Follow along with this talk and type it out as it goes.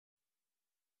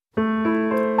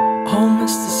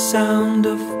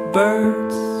sound of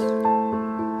birds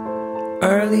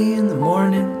early in the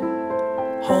morning.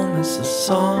 Home is a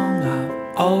song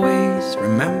I've always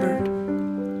remembered.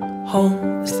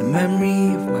 Home is the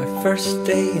memory of my first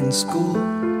day in school.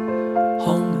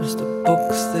 Home is the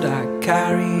books that I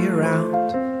carry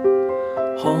around.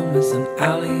 Home is an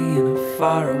alley in a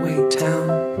faraway town.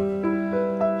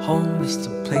 Home is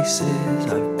the places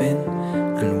I've been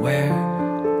and where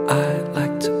I'd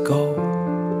like to go.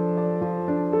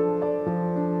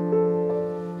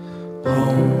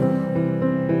 Home,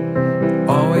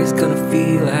 always gonna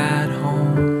feel at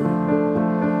home,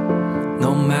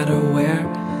 no matter where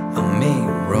I may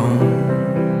roam.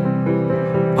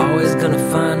 Always gonna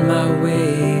find my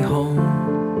way home,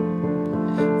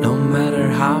 no matter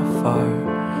how far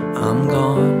I'm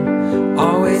gone.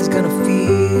 Always gonna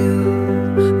feel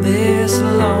this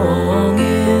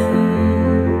longing,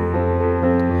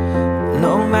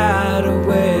 no matter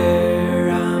where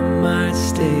I might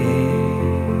stay.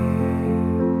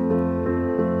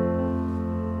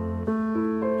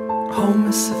 Home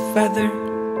is a feather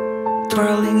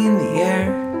twirling in the air.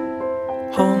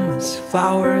 Home is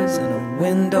flowers in a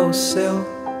windowsill.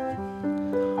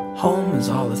 Home is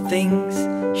all the things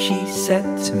she said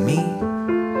to me.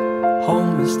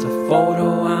 Home is the photo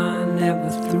I never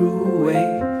threw away.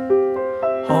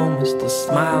 Home is the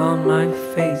smile on my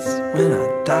face when I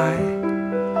die.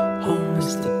 Home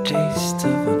is the taste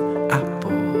of an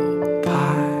apple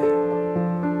pie.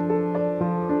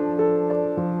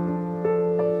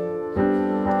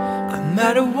 I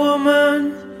met a woman,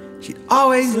 she'd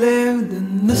always lived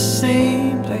in the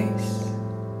same place.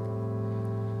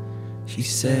 She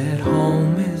said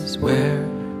home is where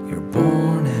you're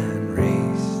born and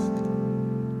raised.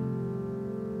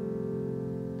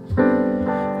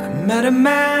 I met a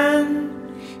man,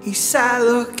 he sat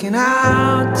looking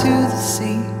out to the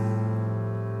sea.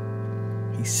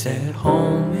 He said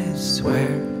home is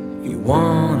where you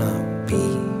wanna be.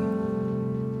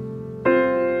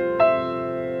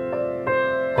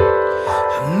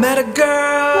 I met a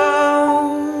girl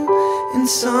in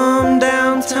some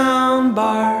downtown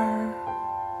bar.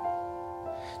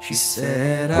 She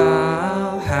said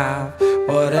I'll have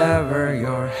whatever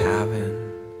you're having.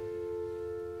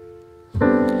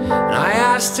 And I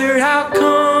asked her how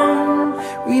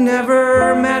come we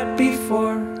never met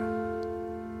before.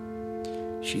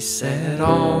 She said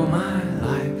all my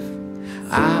life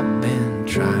I've been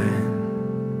trying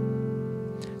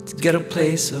to get a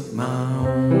place of my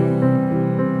own.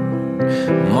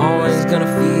 I'm always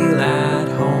gonna feel that